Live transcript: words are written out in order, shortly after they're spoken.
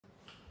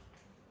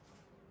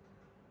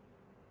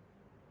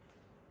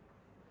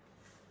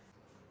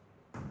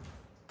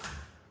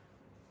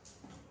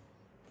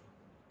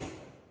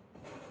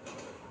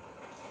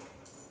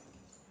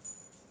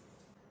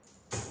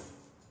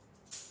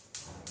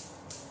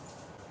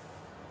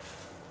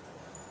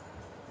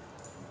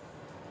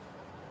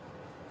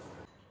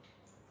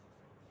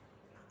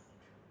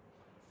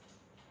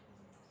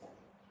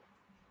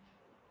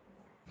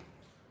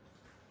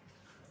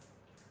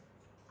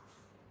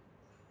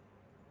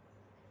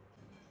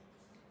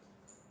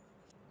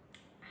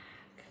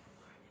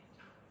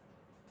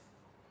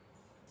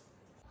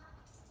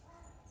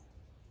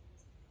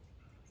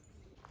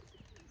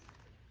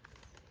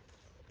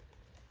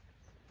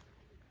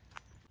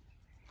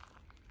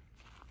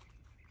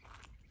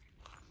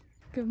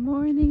Good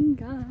morning,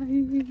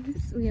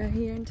 guys. We are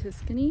here in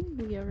Tuscany.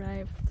 We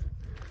arrived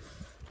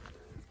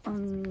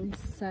on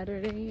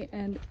Saturday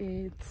and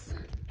it's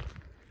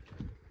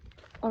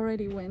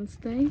already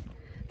Wednesday,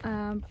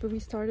 but we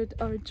started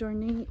our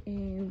journey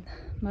in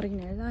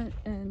Marinella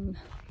and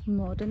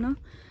Modena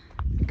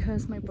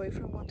because my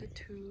boyfriend wanted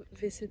to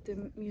visit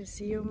the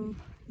museum,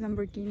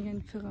 Lamborghini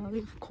and Ferrari,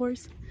 of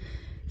course.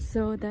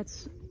 So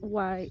that's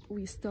why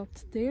we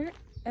stopped there,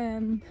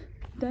 and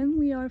then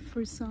we are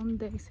for some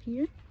days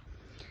here.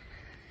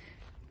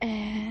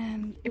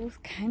 And it was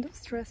kind of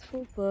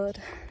stressful, but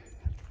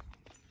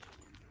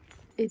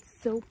it's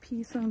so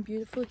peaceful and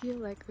beautiful here.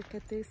 Like, look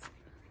at this.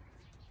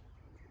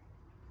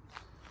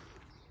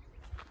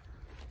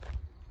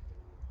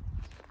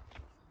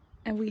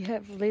 And we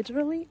have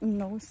literally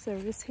no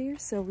service here,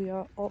 so we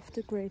are off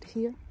the grid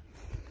here.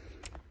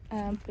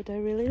 But I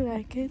really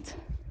like it.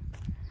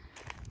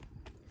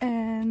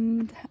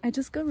 And I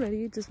just got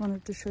ready. Just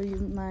wanted to show you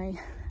my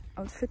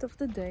outfit of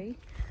the day,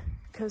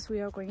 because we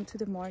are going to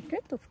the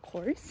market, of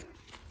course.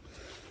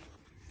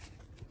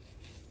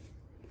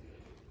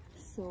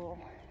 So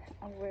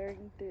I'm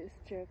wearing this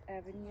Third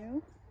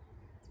Avenue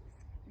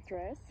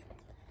dress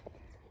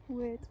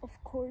with, of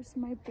course,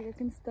 my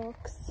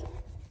Birkenstocks.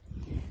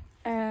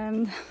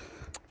 And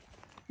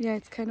yeah,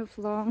 it's kind of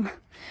long,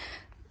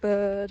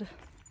 but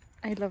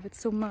I love it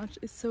so much.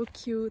 It's so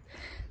cute.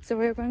 So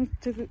we're going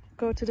to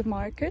go to the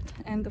market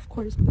and of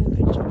course buy a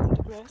picture of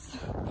the dress.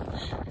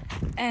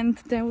 And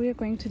then we are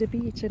going to the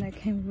beach, and I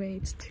can't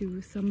wait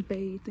to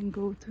sunbathe and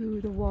go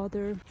to the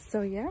water.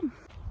 So yeah,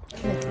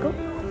 let's go.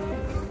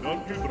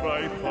 Non più tra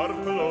i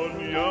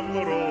farfalloni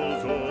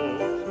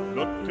amoroso,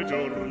 notte e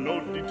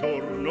giorno di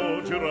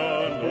torno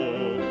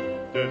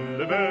girano,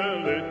 delle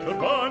belle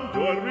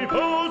turbando al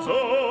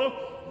riposo,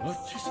 ma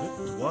ci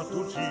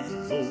settuato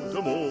giro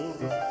d'amor.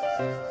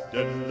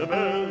 Delle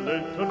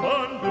belle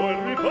turbando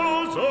al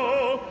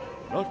riposo,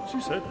 ma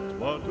ci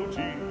settuato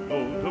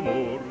giro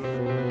d'amor.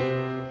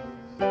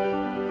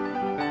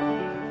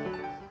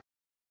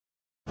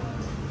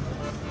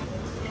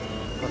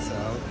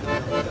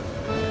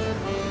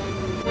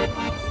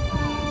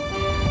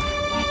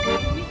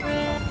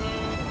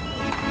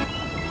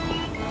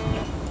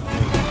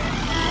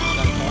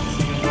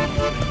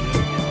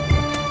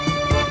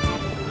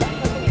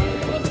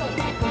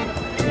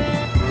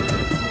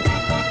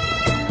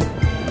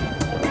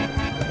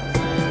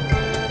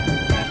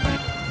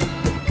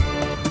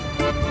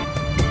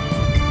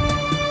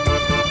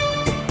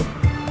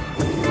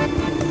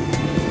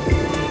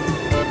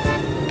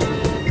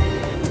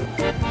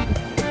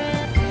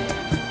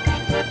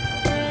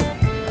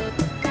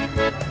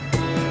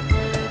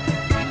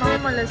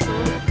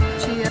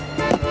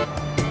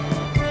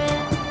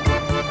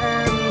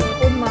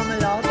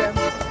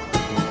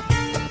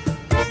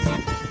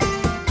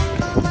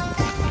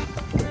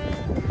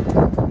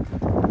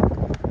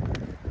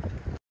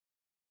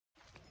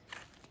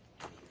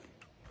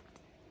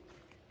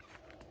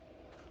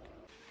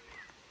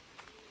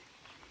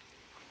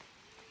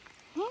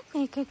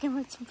 Hey, kijk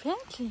maar zum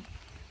Pferdchen.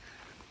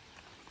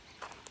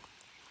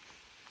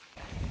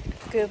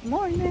 Good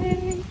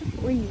morning.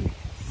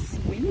 It's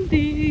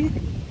windy.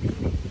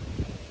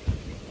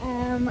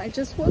 I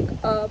just woke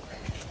up.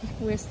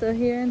 We're still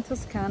here in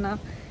Toscana,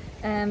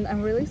 and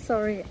I'm really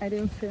sorry I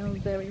didn't film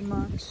very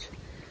much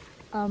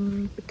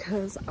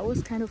because I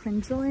was kind of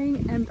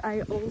enjoying, and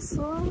I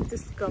also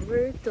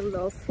discovered the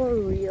love for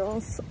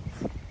reels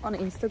on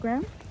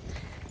Instagram,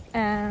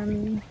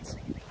 and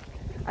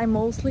I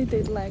mostly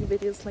did like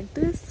videos like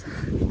this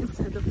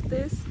instead of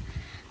this.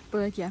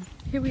 But yeah,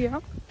 here we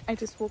are. I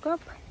just woke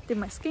up, did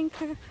my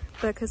skincare.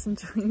 Becca's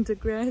enjoying the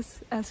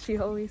grass as she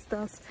always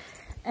does,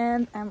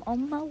 and I'm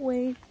on my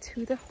way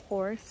to the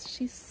horse.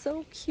 She's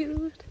so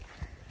cute,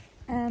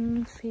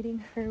 and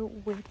feeding her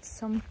with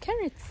some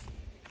carrots.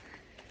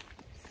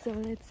 So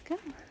let's go.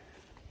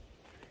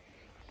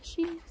 Here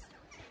she is.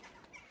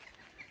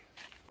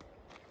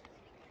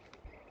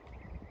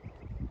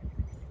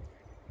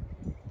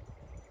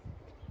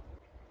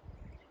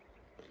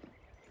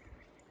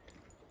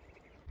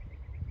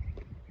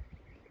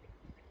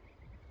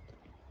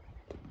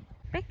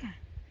 Becca,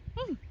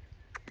 hey,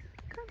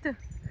 kom toe.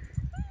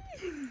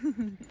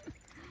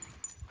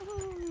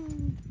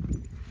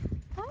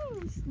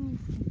 Hi,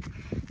 Snoopy.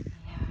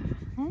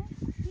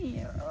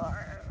 Ja,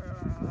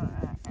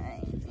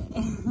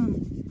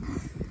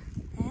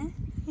 hè?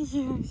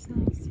 Ja,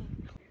 Snoopy.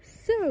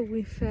 So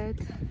we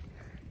fed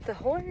the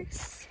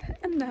horse,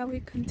 and now we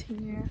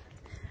continue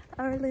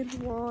our little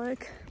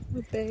walk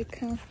with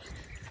Becca.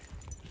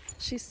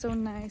 She's so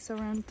nice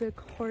around the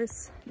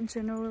horse in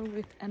general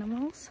with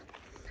animals.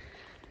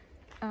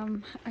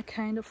 I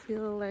kind of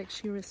feel like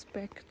she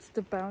respects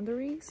the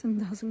boundaries and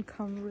doesn't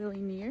come really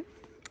near,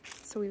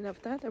 so we love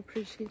that,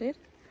 appreciate it.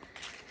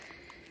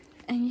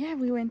 And yeah,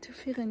 we went to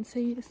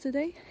Firenze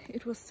yesterday.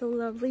 It was so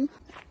lovely,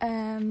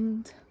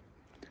 and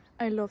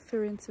I love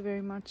Firenze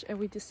very much, and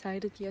we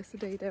decided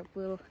yesterday that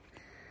we'll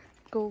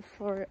go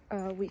for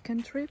a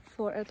weekend trip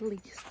for at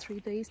least 3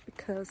 days,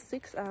 because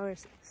 6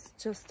 hours is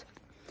just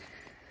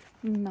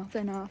not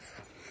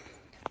enough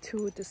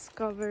to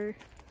discover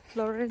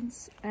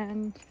Florence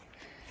and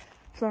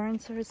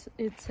Florence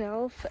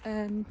itself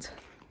and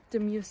the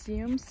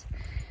museums.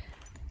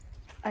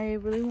 I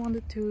really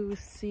wanted to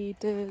see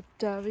the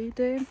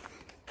Davide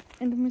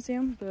in the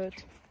museum,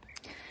 but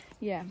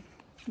yeah,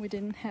 we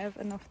didn't have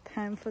enough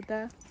time for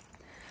that,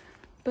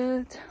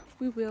 but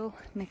we will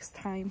next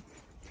time.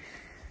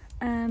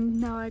 And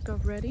now I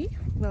got ready.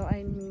 Well,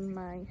 I mean,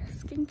 my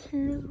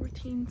skincare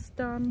routine's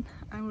done.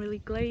 I'm really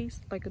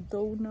glazed like a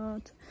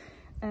donut.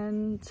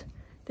 And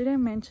did I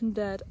mention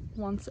that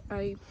once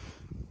I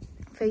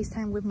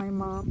FaceTime with my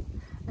mom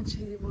and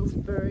she was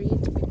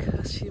worried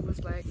because she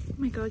was like, oh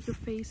my god, your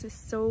face is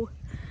so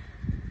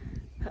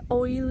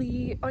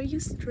oily, are you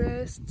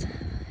stressed,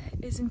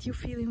 isn't you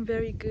feeling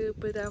very good?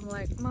 But I'm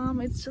like,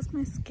 Mom, it's just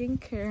my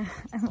skincare,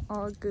 I'm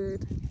all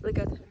good. Look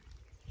at her,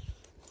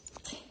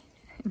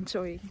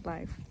 enjoying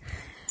life.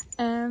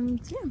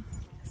 And yeah,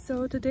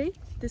 so today,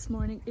 this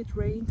morning, it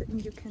rained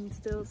and you can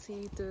still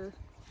see the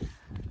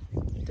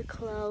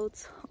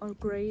clouds are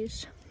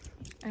grayish,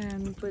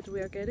 but we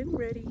are getting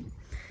ready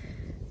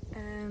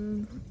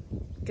and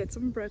get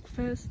some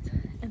breakfast,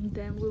 and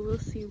then we will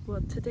see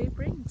what today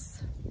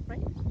brings,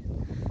 right?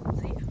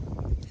 So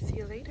yeah, see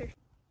you later.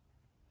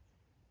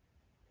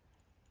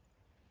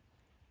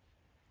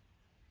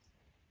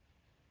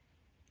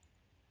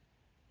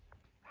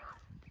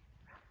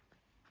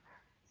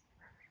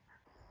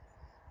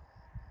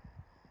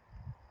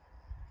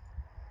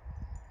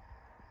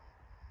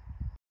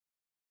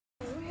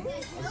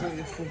 Also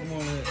jetzt gucken wir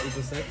mal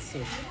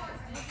übersetzen.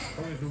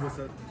 Kann ich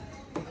übersetzen?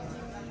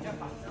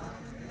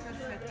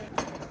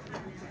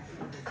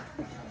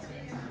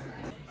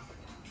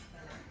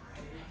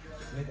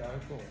 Nicht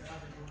Alkohol.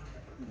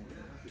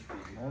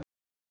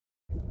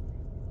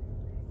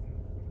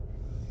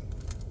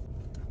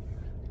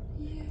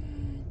 Ja,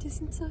 die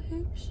sind so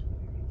hübsch.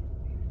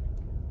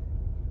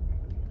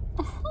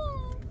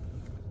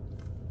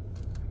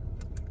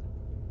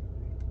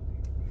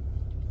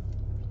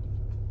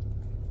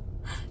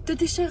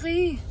 De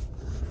Chiavari.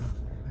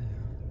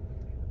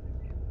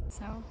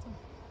 Hetzelfde.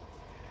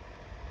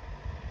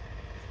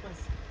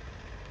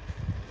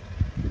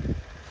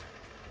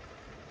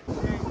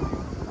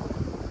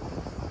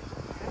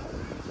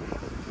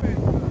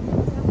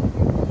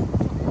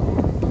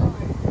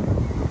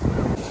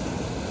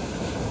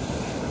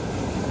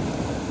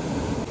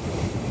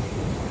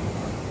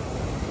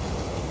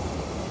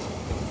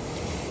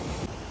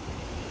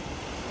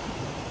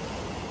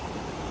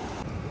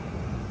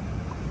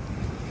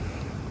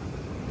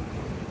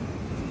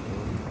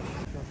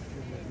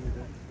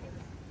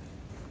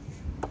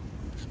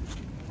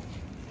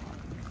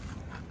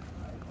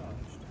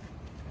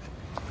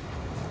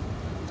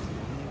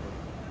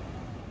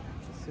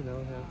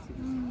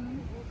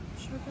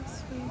 Sugar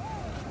sweet.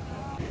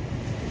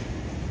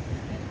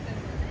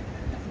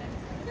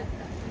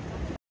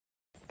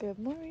 Good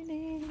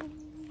morning.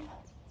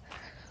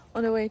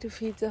 On the way to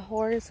feed the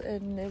horse,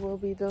 and it will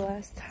be the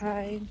last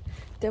time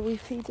that we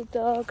feed the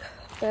dog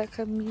back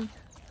at me.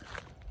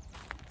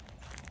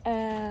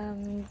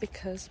 And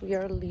because we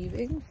are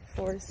leaving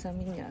for San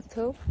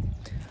Miniato,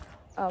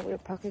 we're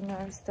packing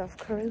our stuff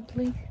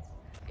currently.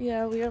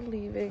 Yeah, we are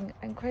leaving.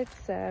 I'm quite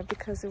sad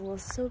because it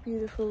was so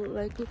beautiful.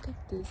 Like, look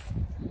at this.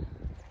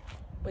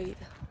 Wait,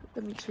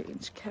 let me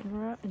change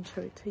camera and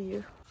show it to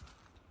you.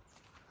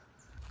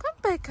 Come,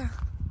 Becca.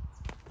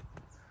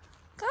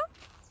 Come.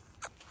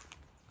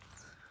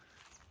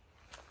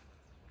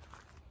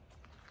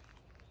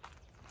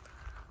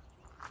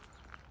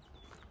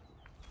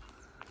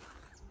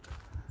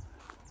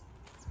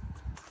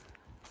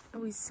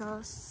 We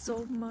saw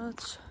so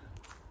much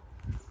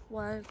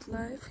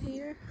wildlife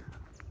here.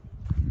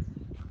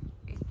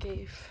 It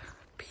gave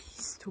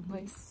peace to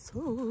my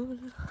soul.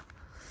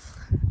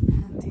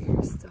 And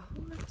here's the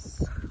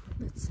horse.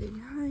 Let's say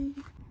hi.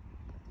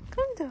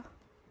 Come down.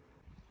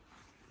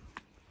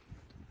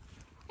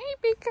 Hey,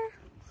 Baker.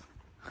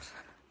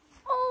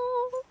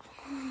 Oh.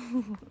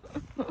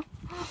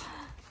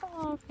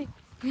 Oh, Baker.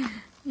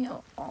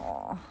 Yeah.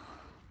 Oh.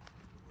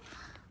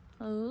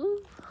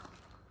 Oh.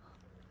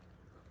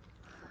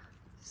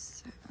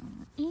 So,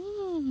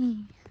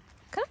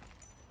 come.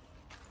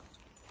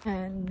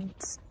 And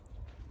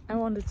I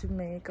wanted to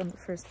make, on the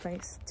first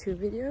place, 2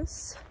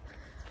 videos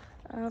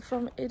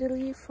from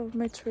Italy, from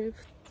my trip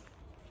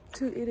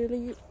to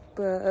Italy,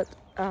 but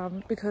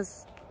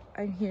because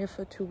I'm here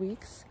for 2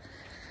 weeks.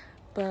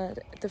 But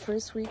the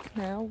first week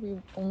now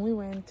we only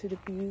went to the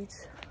beach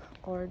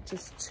or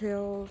just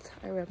chilled.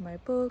 I read my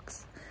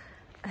books,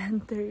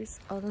 and there's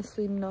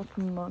honestly not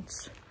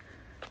much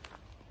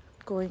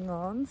going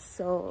on,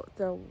 so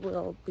there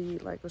will be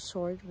like a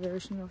short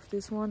version of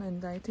this one,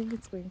 and I think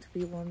it's going to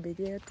be 1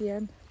 video at the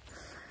end.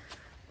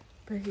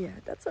 But yeah,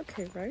 that's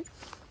okay, right?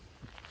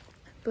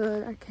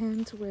 But I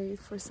can't wait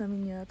for San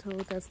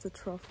Miniato. That's the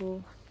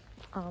truffle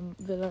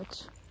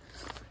village,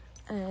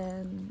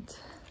 and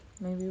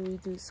maybe we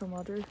do some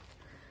other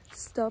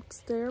stops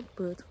there,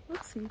 but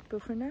we'll see.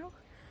 But for now,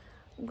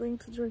 I'm going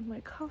to drink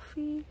my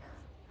coffee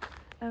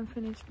and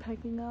finish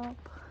packing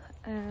up,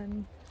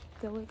 and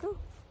there we go.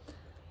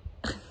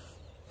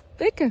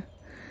 Lekker!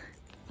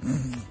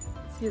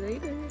 See you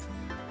later!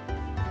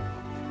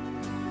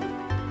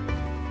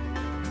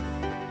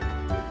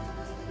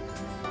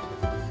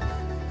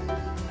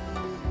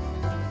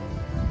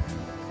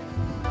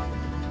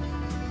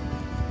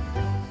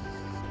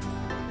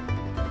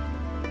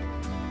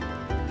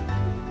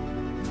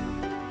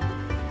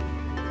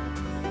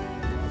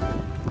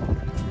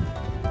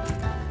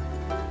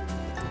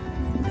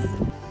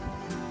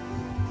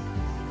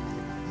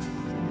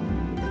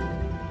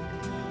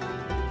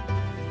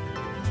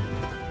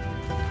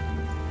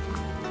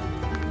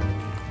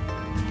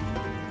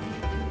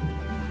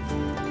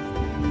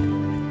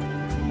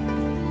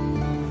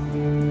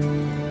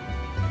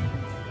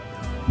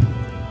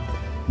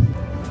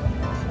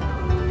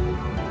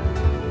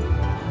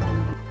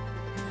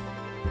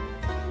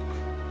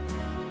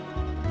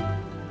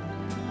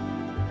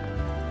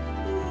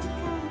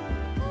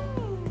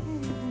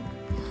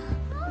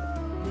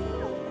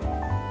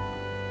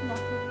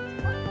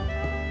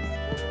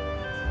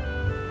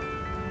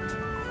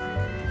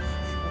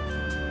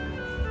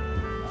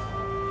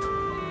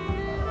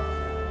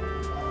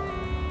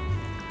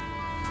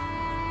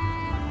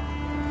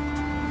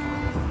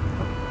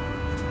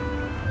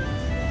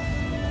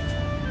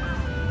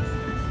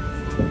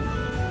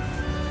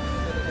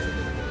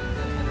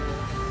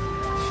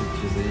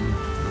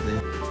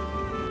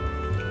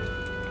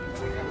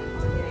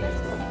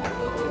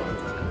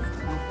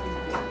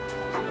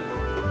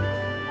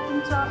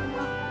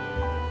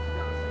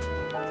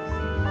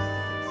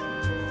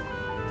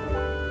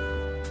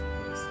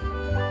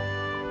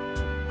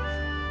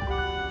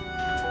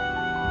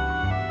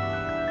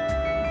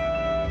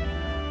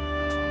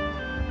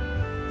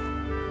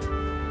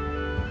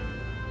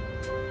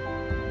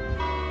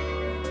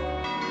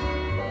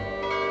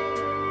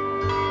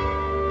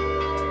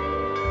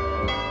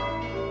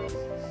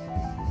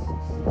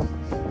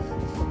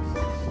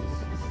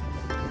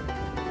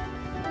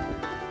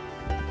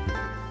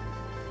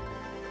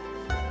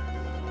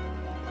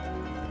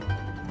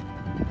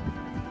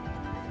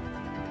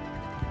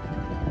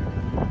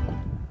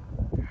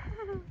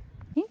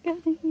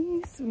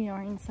 We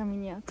are in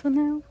Miniato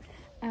now.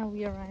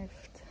 We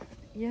arrived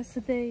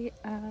yesterday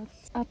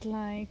at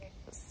like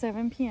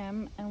 7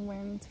 p.m. and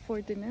went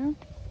for dinner.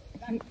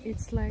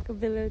 It's like a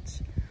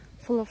village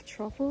full of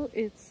truffle.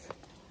 It's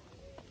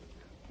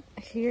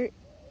here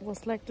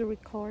was like the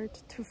record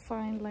to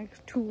find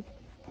like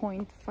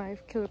 2.5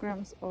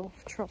 kilograms of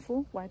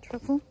truffle, white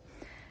truffle.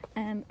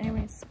 And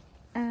anyways,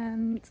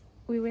 and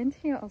we went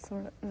here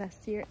also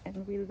last year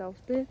and we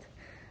loved it,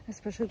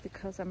 especially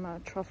because I'm a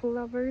truffle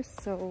lover.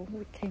 So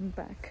we came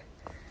back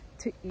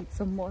to eat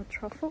some more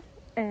truffle,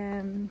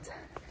 and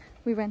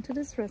we went to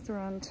this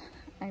restaurant.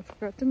 I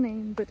forgot the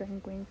name, but I'm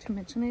going to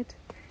mention it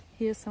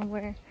here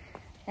somewhere.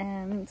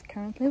 And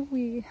currently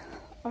we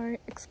are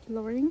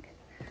exploring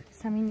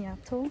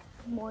Miniato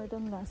more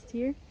than last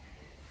year,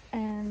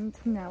 and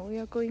now we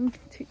are going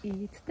to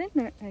eat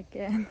dinner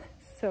again.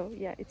 So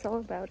yeah, it's all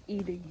about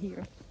eating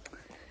here.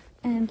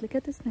 And look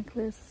at this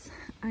necklace.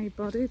 I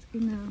bought it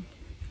in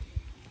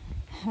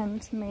a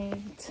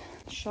handmade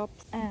shop,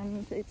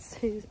 and it's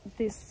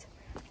this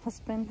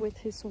husband with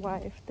his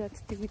wife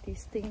that do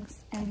these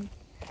things, and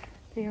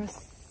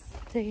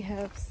they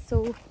have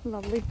so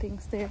lovely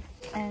things there.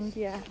 And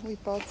yeah, we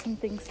bought some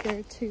things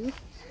there too.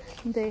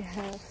 They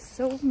have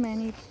so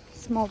many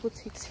small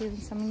boutiques here in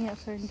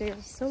Miniato, and they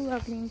are so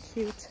lovely and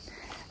cute,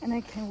 and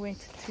I can't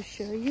wait to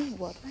show you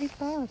what I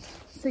bought.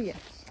 So yeah,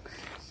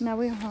 now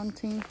we're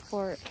hunting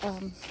for a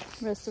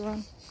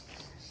restaurant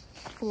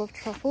full of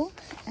truffle,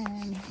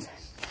 and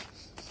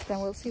then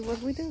we'll see what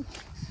we do.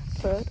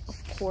 But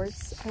of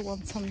course I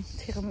want some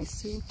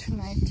tiramisu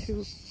tonight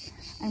too.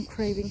 I'm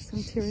craving some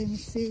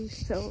tiramisu,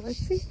 so let's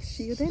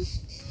see you then.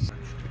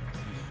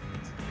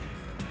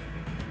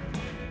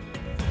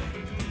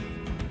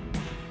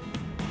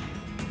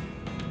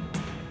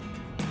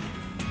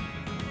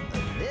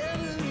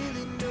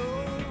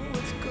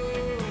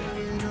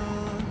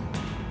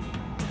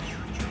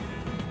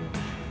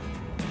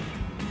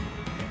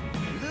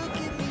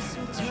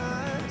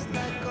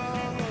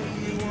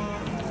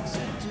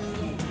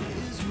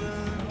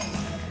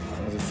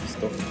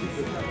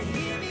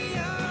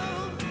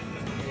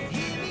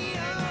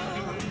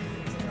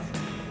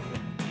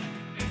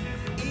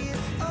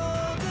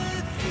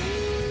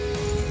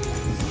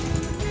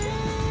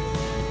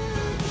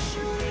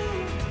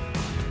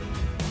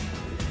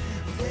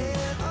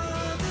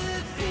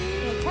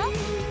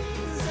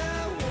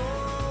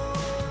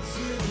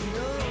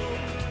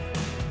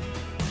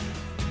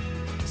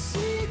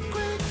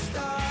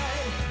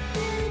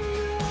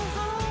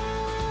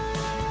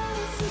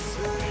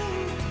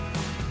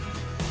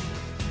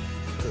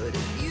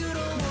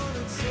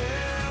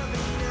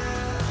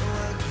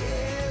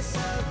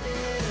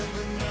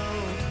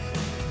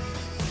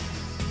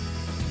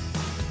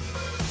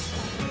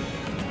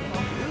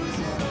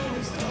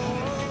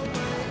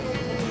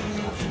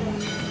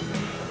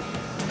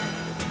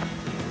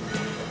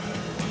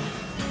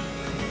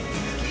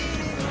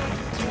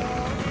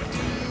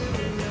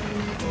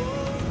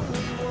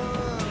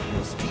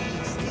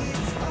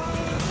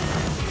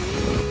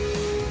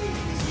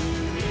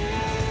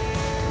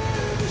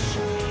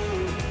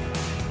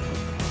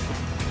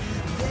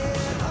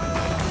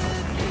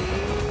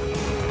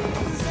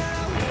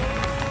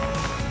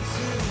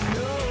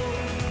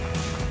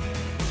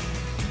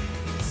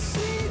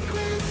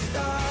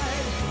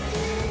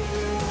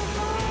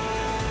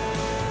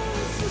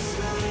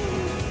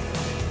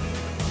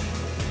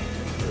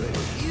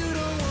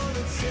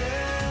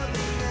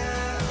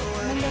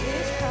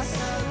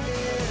 Bella.